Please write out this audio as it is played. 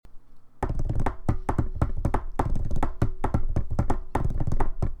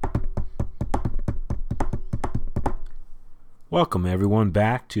Welcome, everyone,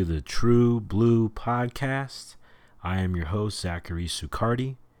 back to the True Blue Podcast. I am your host, Zachary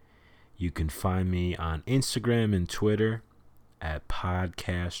Sucardi. You can find me on Instagram and Twitter at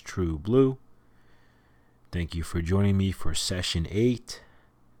Podcast True Blue. Thank you for joining me for Session 8.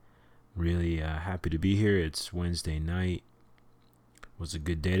 Really happy to be here. It's Wednesday night. It was a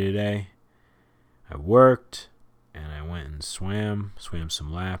good day today. I worked, and I went and swam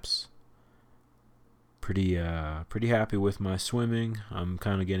some laps. Pretty happy with my swimming. I'm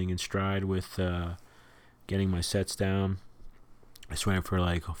kind of getting in stride with getting my sets down. I swam for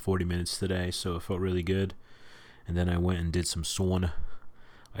like 40 minutes today, so it felt really good. And then I went and did some sauna.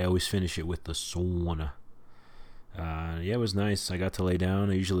 I always finish it with the sauna. It was nice. I got to lay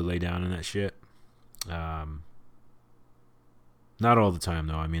down. I usually lay down in that shit. Not all the time,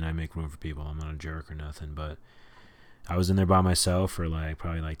 though. I mean, I make room for people. I'm not a jerk or nothing, but I was in there by myself for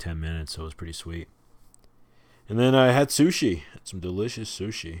probably 10 minutes, so it was pretty sweet. And then I had sushi. Some delicious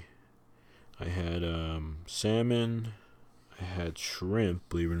sushi. I had salmon. I had shrimp,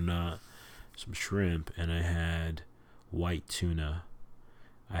 believe it or not. Some shrimp. And I had white tuna.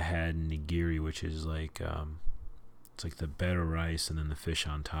 I had nigiri, which is it's like the better rice and then the fish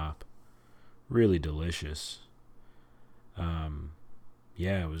on top. Really delicious.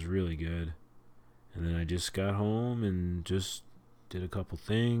 It was really good. And then I just got home and just did a couple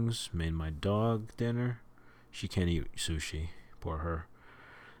things. Made my dog dinner. She can't eat sushi. Poor her.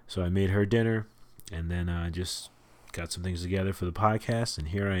 So I made her dinner, and then I just got some things together for the podcast, and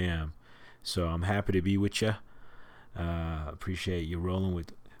here I am. So I'm happy to be with you. Appreciate you rolling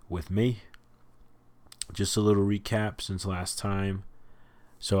with me. Just a little recap since last time.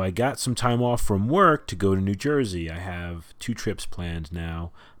 So I got some time off from work to go to New Jersey. I have 2 trips planned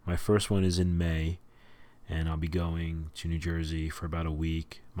now. My first one is in May. And I'll be going to New Jersey for about a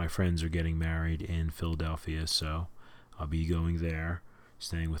week. My friends are getting married in Philadelphia, so I'll be going there,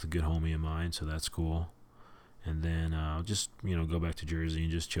 staying with a good homie of mine, so that's cool. And then I'll just, go back to Jersey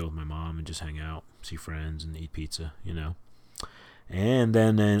and just chill with my mom and just hang out, see friends, and eat pizza, And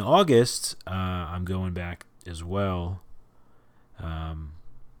then in August, I'm going back as well.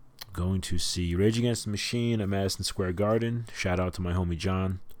 Going to see Rage Against the Machine at Madison Square Garden. Shout out to my homie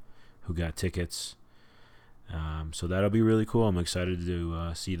John, who got tickets. So that'll be really cool. I'm excited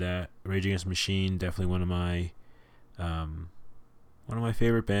to see that. Rage Against the Machine, definitely one of my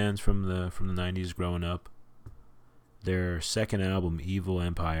favorite bands from the 90s growing up. Their second album, Evil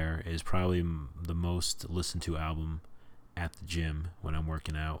Empire, is probably the most listened to album at the gym when I'm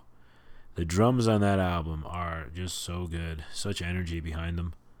working out. The drums on that album are just so good. Such energy behind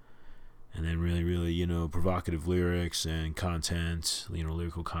them. And then really, really, provocative lyrics and content,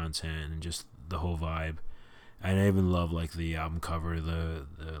 lyrical content and just the whole vibe. And I even love the album cover, the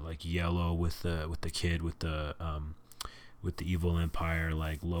yellow with the kid with the Evil Empire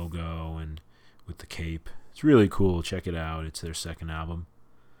logo and with the cape. It's really cool. Check it out. It's their second album.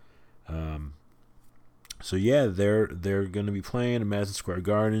 They're gonna be playing at Madison Square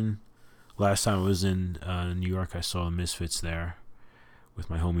Garden. Last time I was in New York, I saw the Misfits there with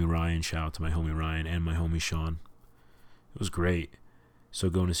my homie Ryan. Shout out to my homie Ryan and my homie Sean. It was great. So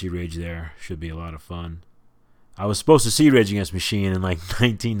going to see Rage there should be a lot of fun. I was supposed to see Rage Against the Machine in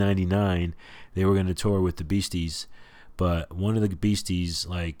 1999. They were going to tour with the Beasties, but one of the Beasties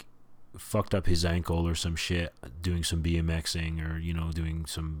fucked up his ankle or some shit doing some BMXing or doing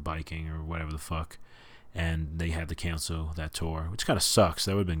some biking or whatever the fuck, and they had to cancel that tour, which kind of sucks.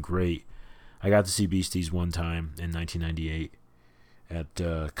 That would have been great. I got to see Beasties one time in 1998 at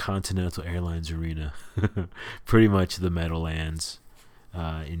Continental Airlines Arena, pretty much the Meadowlands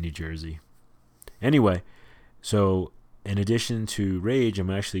in New Jersey. Anyway. So, in addition to Rage,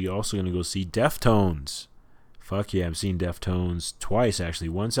 I'm actually also going to go see Deftones. Fuck yeah, I've seen Deftones twice, actually.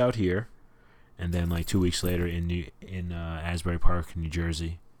 Once out here, and then 2 weeks later in Asbury Park, New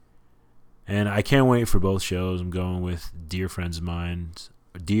Jersey. And I can't wait for both shows. I'm going with dear friends of mine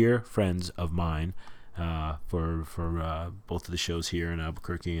for both of the shows here in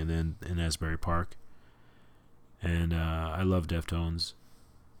Albuquerque and then in Asbury Park. And I love Deftones.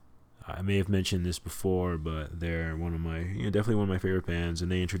 I may have mentioned this before, but they're definitely one of my favorite bands,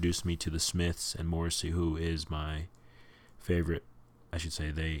 and they introduced me to the Smiths and Morrissey, who is my favorite. I should say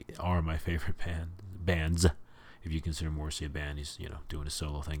they are my favorite bands. If you consider Morrissey a band, he's doing a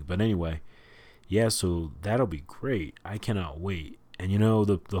solo thing. But anyway, so that'll be great. I cannot wait. And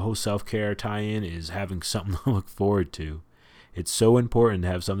the whole self-care tie-in is having something to look forward to. It's so important to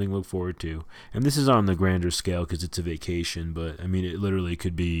have something to look forward to. And this is on the grander scale because it's a vacation, but I mean, it literally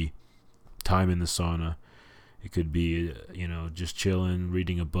could be time in the sauna. It could be, just chilling,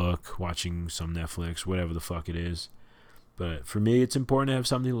 reading a book, watching some Netflix, whatever the fuck it is. But for me, it's important to have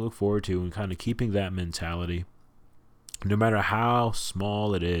something to look forward to and kind of keeping that mentality, no matter how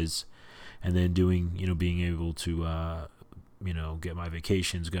small it is, and then doing, being able to, get my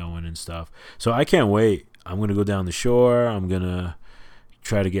vacations going and stuff. So I can't wait. I'm going to go down the shore. I'm going to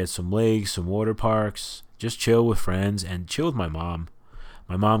try to get some lakes, some water parks, just chill with friends and chill with my mom.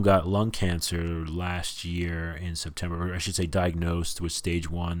 My mom got lung cancer last year in September, or I should say diagnosed with stage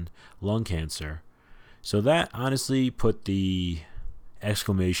 1 lung cancer. So that honestly put the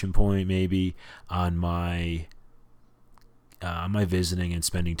exclamation point maybe on my visiting and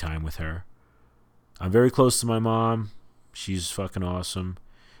spending time with her. I'm very close to my mom. She's fucking awesome.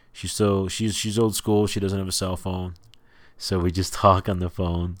 She's old school. She doesn't have a cell phone, so we just talk on the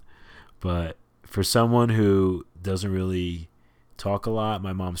phone. But for someone who doesn't really talk a lot,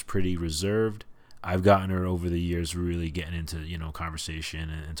 my mom's pretty reserved. I've gotten her over the years really getting into conversation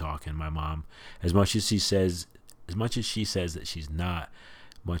and talking. My mom, as much as she says that she's not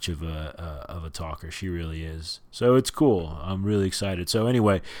much of a talker, she really is. So it's cool. I'm really excited. So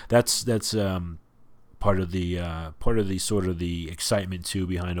anyway, that's part of the sort of the excitement too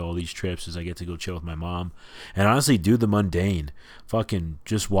behind all these trips is I get to go chill with my mom and honestly do the mundane, fucking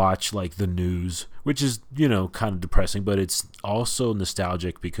just watch like the news, which is kind of depressing, but it's also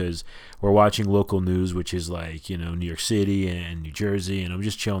nostalgic because we're watching local news, which is like New York City and New Jersey, and I'm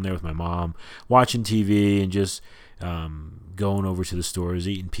just chilling there with my mom watching TV and just going over to the stores,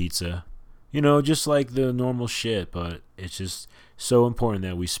 eating pizza, just like the normal shit. But it's just so important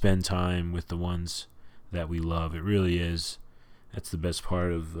that we spend time with the ones that we love. It really is. That's the best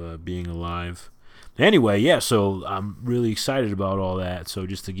part of being alive. Anyway, yeah, so I'm really excited about all that. So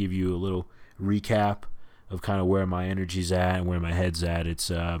just to give you a little recap of kind of where my energy's at and where my head's at,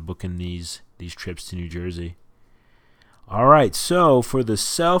 it's booking these trips to New Jersey. All right, so for the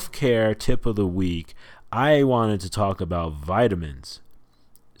self-care tip of the week, I wanted to talk about vitamins,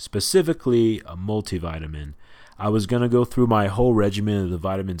 specifically a multivitamin. I was going to go through my whole regimen of the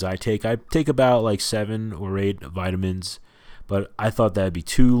vitamins I take. I take about like 7 or 8 vitamins, but I thought that'd be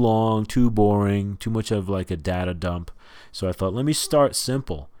too long, too boring, too much of like a data dump. So I thought, let me start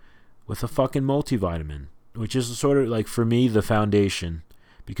simple with a fucking multivitamin, which is sort of like, for me, the foundation,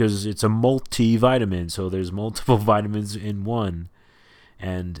 because it's a multivitamin, so there's multiple vitamins in one.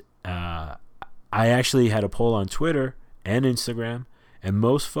 And I actually had a poll on Twitter and Instagram, and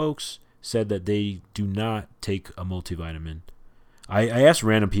most folks said that they do not take a multivitamin. I asked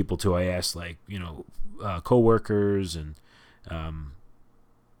random people too. I asked co-workers and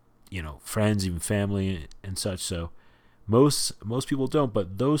friends, even family and such. So most people don't,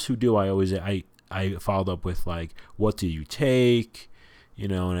 but those who do, I followed up with like, what do you take?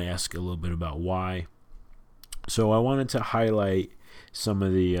 And I ask a little bit about why. So I wanted to highlight some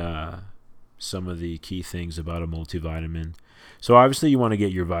of the key things about a multivitamin. So obviously you want to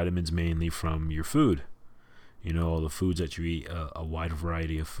get your vitamins mainly from your food, all the foods that you eat, a wide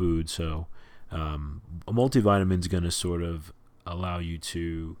variety of food. So a multivitamin is going to sort of allow you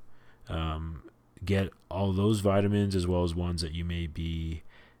to get all those vitamins as well as ones that you may be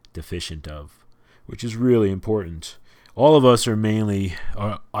deficient of, which is really important. All of us are mainly,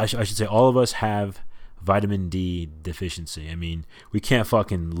 or I should say all of us have vitamin D deficiency. I mean, we can't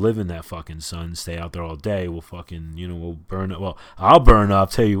fucking live in that fucking sun, stay out there all day. We'll fucking, we'll burn up. Well, I'll burn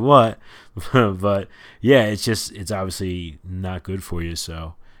up, tell you what. But yeah, it's obviously not good for you.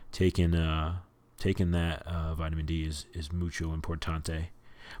 So taking that vitamin D is mucho importante.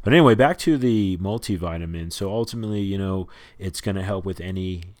 But anyway, back to the multivitamin. So ultimately, it's going to help with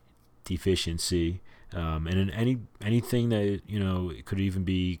any deficiency. And in anything that it could even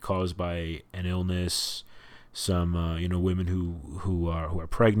be caused by an illness. Some women who are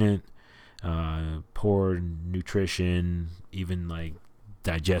pregnant, poor nutrition, even like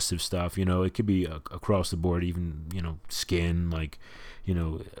digestive stuff. It could be across the board. Even skin, like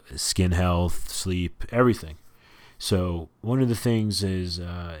skin health, sleep, everything. So one of the things is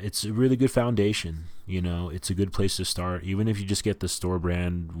it's a really good foundation. It's a good place to start, even if you just get the store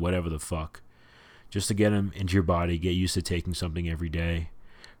brand, whatever the fuck. Just to get them into your body, get used to taking something every day.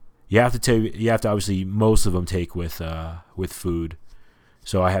 You have to obviously, most of them take with food.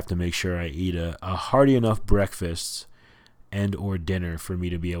 So I have to make sure I eat a hearty enough breakfast and or dinner for me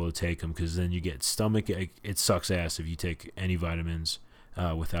to be able to take them, because then you get stomach. It sucks ass if you take any vitamins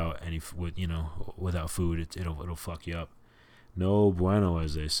without food. It'll fuck you up. No bueno,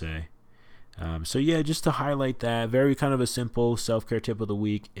 as they say. So yeah, just to highlight that, very kind of a simple self-care tip of the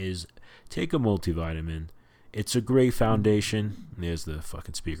week is take a multivitamin. It's a great foundation. There's the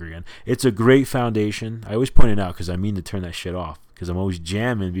fucking speaker again. It's a great foundation. I always point it out because I mean to turn that shit off because I'm always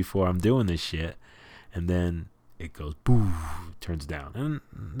jamming before I'm doing this shit. And then it goes boom, turns down, and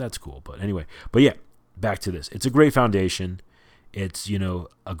that's cool. But anyway, but yeah, back to this. It's a great foundation. It's,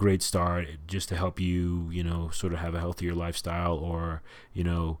 a great start just to help you, sort of have a healthier lifestyle, or,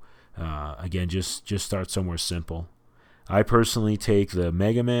 again, just start somewhere simple. I personally take the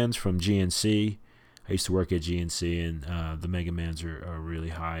Megamans from GNC. I used to work at GNC, and the Megamans are really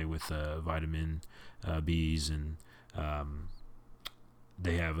high with vitamin B's, and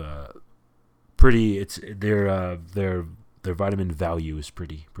they have a pretty. Their vitamin value is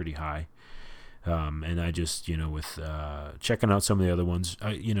pretty high. And I just, with checking out some of the other ones,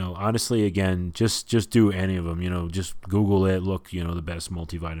 honestly, again, just do any of them. Just Google it, look, the best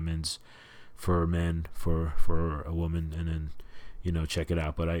multivitamins for men, for a woman, and then, check it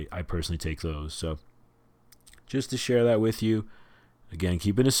out. But I personally take those. So just to share that with you, again,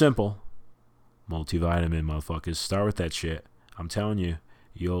 keeping it simple. Multivitamin, motherfuckers. Start with that shit. I'm telling you,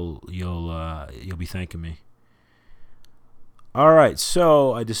 you'll be thanking me. All right,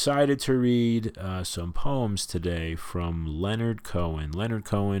 so I decided to read some poems today from Leonard Cohen. Leonard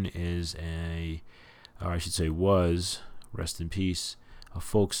Cohen is was, rest in peace, a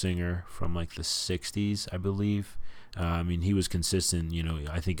folk singer from like the 60s, I believe. He was consistent,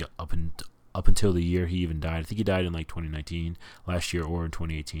 I think up until the year he even died. I think he died in like 2019, last year, or in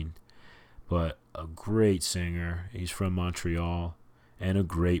 2018. But a great singer. He's from Montreal and a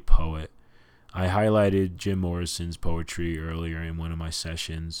great poet. I highlighted Jim Morrison's poetry earlier in one of my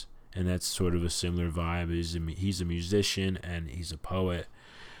sessions, and that's sort of a similar vibe. He's a musician and he's a poet.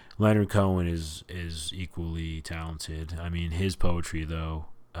 Leonard Cohen is equally talented. His poetry, though,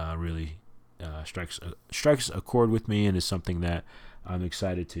 really strikes a chord with me, and is something that I'm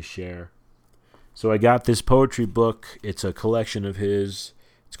excited to share. So I got this poetry book. It's a collection of his.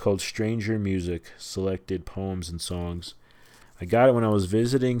 It's called Stranger Music, Selected Poems and Songs. I got it when I was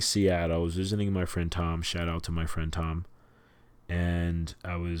visiting Seattle. I was visiting my friend Tom. Shout out to my friend Tom. And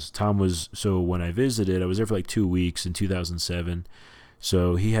so when I visited, I was there for like 2 weeks in 2007.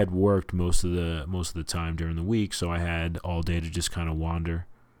 So he had worked most of the time during the week, so I had all day to just kind of wander.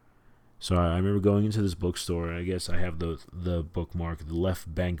 So I remember going into this bookstore. I guess I have the bookmark, the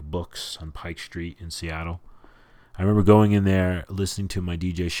Left Bank Books on Pike Street in Seattle. I remember going in there, listening to my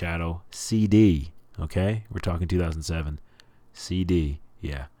DJ Shadow CD. Okay? We're talking 2007. CD,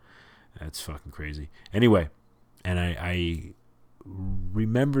 yeah, that's fucking crazy. Anyway, and I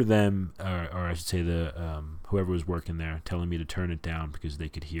remember them, or I should say whoever was working there, telling me to turn it down because they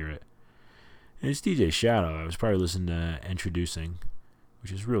could hear it. And it's DJ Shadow. I was probably listening to Introducing,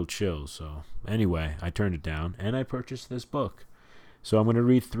 which is real chill. So anyway, I turned it down and I purchased this book. So I'm going to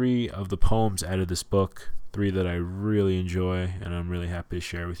read 3 of the poems out of this book, 3 that I really enjoy, and I'm really happy to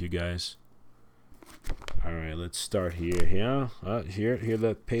share with you guys. All right, let's start here. Yeah, hear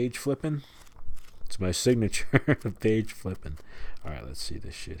that page flipping? It's my signature, page flipping. All right, let's see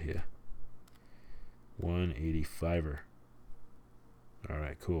this shit here. 185er. All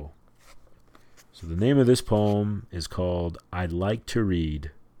right, cool. So the name of this poem is called I'd Like to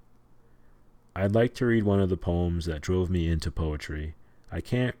Read. I'd like to read one of the poems that drove me into poetry. I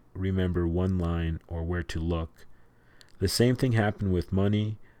can't remember one line or where to look. The same thing happened with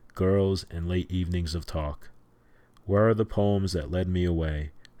money, girls, and late evenings of talk. Where are the poems that led me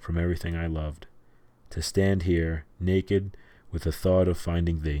away from everything I loved? To stand here, naked, with the thought of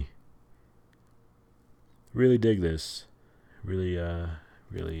finding thee. Really dig this. Really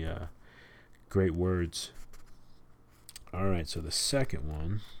great words. Alright, so the second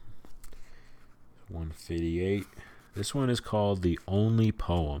one, 158. This one is called The Only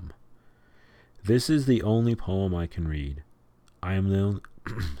Poem. This is the only poem I can read. I am the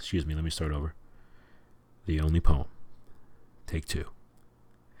excuse me, let me start over. The only poem. Take 2.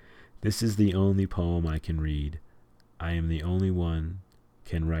 This is the only poem I can read. I am the only one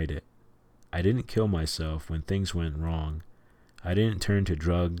can write it. I didn't kill myself when things went wrong. I didn't turn to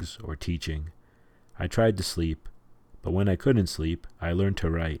drugs or teaching. I tried to sleep, but when I couldn't sleep, I learned to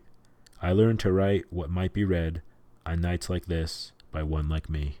write. I learned to write what might be read on nights like this by one like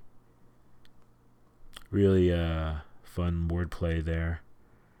me. Really fun wordplay there,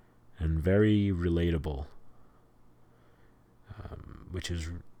 and very relatable, which is,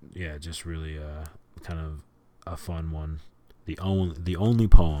 just really kind of a fun one. The only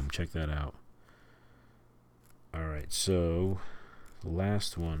poem. Check that out. All right, so the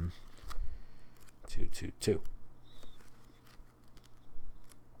last one, 222.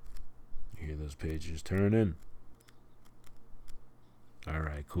 You hear those pages turning. All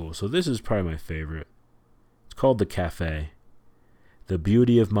right, cool. So this is probably my favorite. It's called The Cafe. The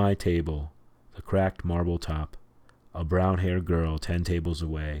beauty of my table, the cracked marble top, a brown-haired girl 10 tables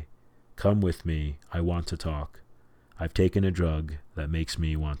away. Come with me, I want to talk. I've taken a drug that makes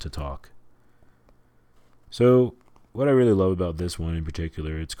me want to talk. So what I really love about this one in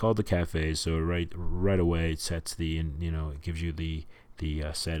particular, it's called The Cafe. So right away it sets it gives you the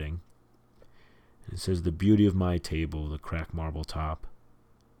setting. It says, the beauty of my table, the cracked marble top,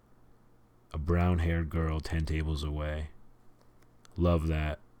 a brown-haired girl 10 tables away. Love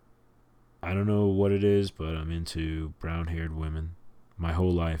that. I don't know what it is, but I'm into brown-haired women my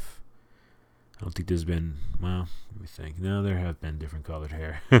whole life. I don't think there's been, well, let me think. No, there have been different colored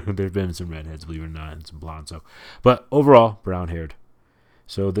hair. There's been some redheads, believe it or not, and some blondes. But overall, brown-haired.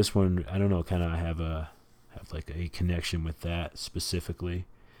 So this one, I don't know, kind of have like a connection with that specifically.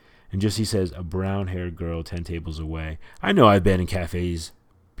 And just he says, a brown-haired girl 10 tables away. I know I've been in cafes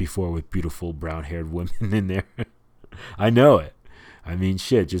before with beautiful brown-haired women in there. I know it. I mean,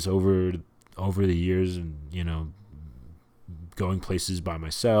 shit, just over the years and, going places by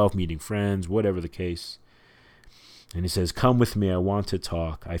myself, meeting friends, whatever the case. And he says, come with me, I want to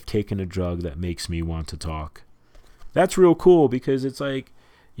talk. I've taken a drug that makes me want to talk. That's real cool because it's like,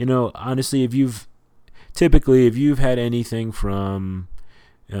 honestly, if you've had anything from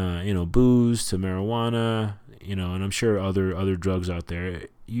booze to marijuana, and I'm sure other drugs out there,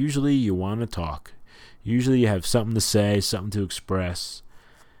 usually you want to talk. Usually you have something to say, something to express,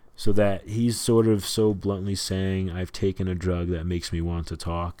 so that he's sort of so bluntly saying, I've taken a drug that makes me want to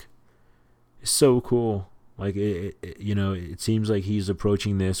talk. It's so cool. Like, it seems like he's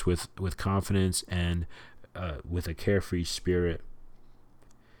approaching this with confidence and with a carefree spirit.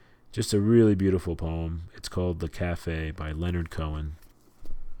 Just a really beautiful poem. It's called The Cafe by Leonard Cohen.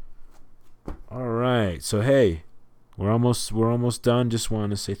 All right, so hey, we're almost done. Just want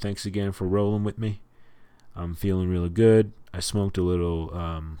to say thanks again for rolling with me. I'm feeling really good. I smoked a little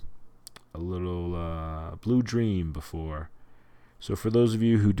Blue Dream before. So for those of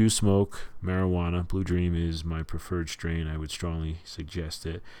you who do smoke marijuana, Blue Dream is my preferred strain. I would strongly suggest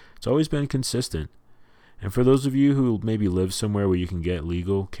it. It's always been consistent. And for those of you who maybe live somewhere where you can get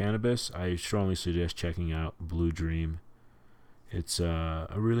legal cannabis, I strongly suggest checking out Blue Dream. It's a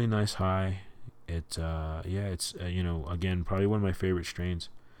really nice high. It's again, probably one of my favorite strains.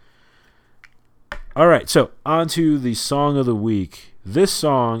 All right, so on to the song of the week. This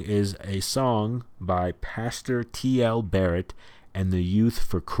song is a song by Pastor T.L. Barrett and the Youth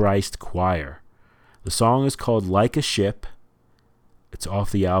for Christ Choir. The song is called Like a Ship. It's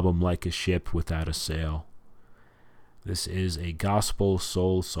off the album Like a Ship Without a Sail. This is a gospel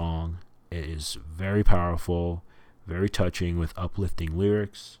soul song. It is very powerful, very touching with uplifting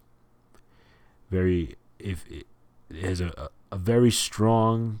lyrics. It has a very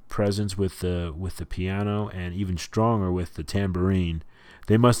strong presence with the piano, and even stronger with the tambourine.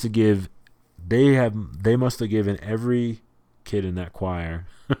 They must have given every kid in that choir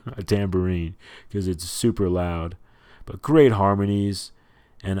a tambourine because it's super loud, but great harmonies.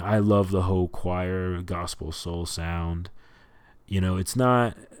 And I love the whole choir gospel soul sound. It's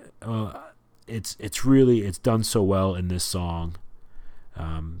not it's done so well in this song.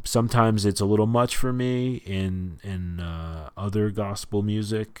 Sometimes it's a little much for me in other gospel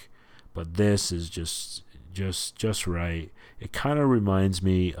music, but this is just right. It kind of reminds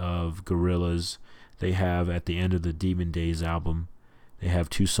me of Gorillaz. They have at the end of the Demon Days album, they have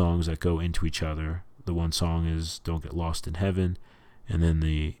two songs that go into each other. The one song is Don't Get Lost in Heaven, and then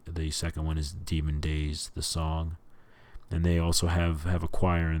the second one is Demon Days, the song. And they also have a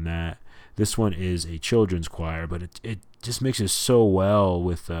choir in that. This one is a children's choir, but it just mixes so well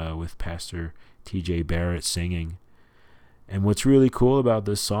with Pastor T.J. Barrett singing. And what's really cool about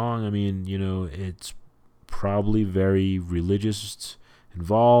this song, it's probably very religious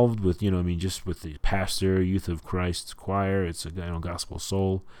involved with, just with the pastor, Youth of Christ Choir. It's a gospel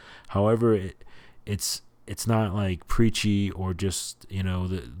soul. However, it's not like preachy or just,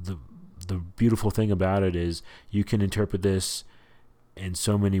 the beautiful thing about it is you can interpret this in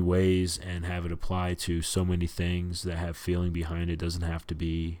so many ways and have it apply to so many things that have feeling behind it. It doesn't have to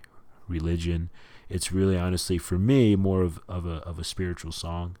be religion. It's really, honestly, for me, more of a spiritual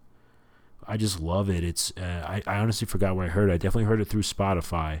song. I just love it. It's I honestly forgot where I heard it. I definitely heard it through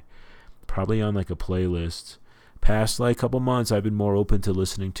Spotify, probably on like a playlist. Past like couple months, I've been more open to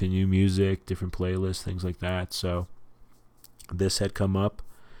listening to new music, different playlists, things like that. So this had come up,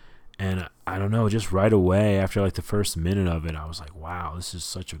 and I don't know, just right away after like the first minute of it, I was like, wow, this is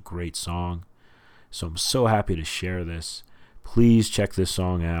such a great song. So I'm so happy to share this. Please check this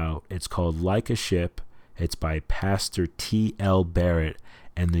song out. It's called Like a Ship. It's by Pastor T.L. Barrett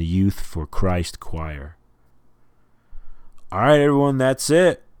and the Youth for Christ Choir. All right, everyone, that's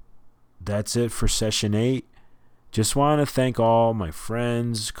it. That's it for Session 8. Just want to thank all my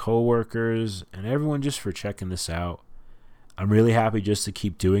friends, coworkers, and everyone just for checking this out. I'm really happy just to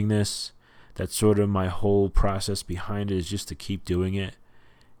keep doing this. That's sort of my whole process behind it, is just to keep doing it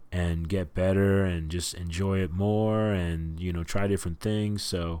and get better and just enjoy it more and, try different things.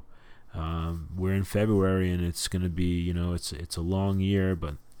 So we're in February, and it's going to be, it's a long year,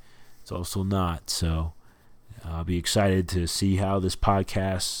 but it's also not. So I'll be excited to see how this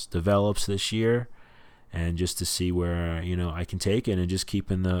podcast develops this year, and just to see where I can take it, and just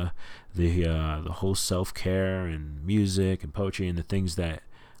keeping the whole self-care and music and poetry and the things that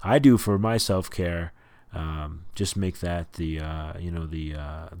I do for my self-care. Just make that the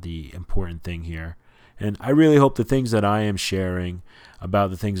important thing here. And I really hope the things that I am sharing about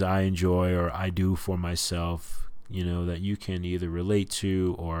the things I enjoy or I do for myself, that you can either relate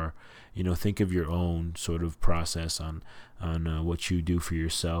to or, think of your own sort of process on what you do for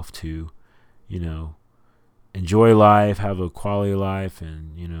yourself to, enjoy life, have a quality life,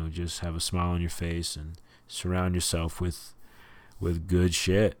 and, just have a smile on your face and surround yourself with good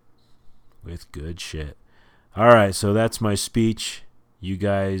shit. With good shit. All right, so that's my speech. You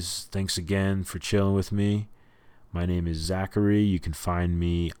guys, thanks again for chilling with me. My name is Zachary. You can find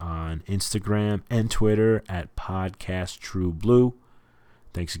me on Instagram and Twitter at Podcast True Blue.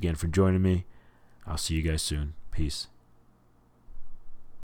 Thanks again for joining me. I'll see you guys soon. Peace.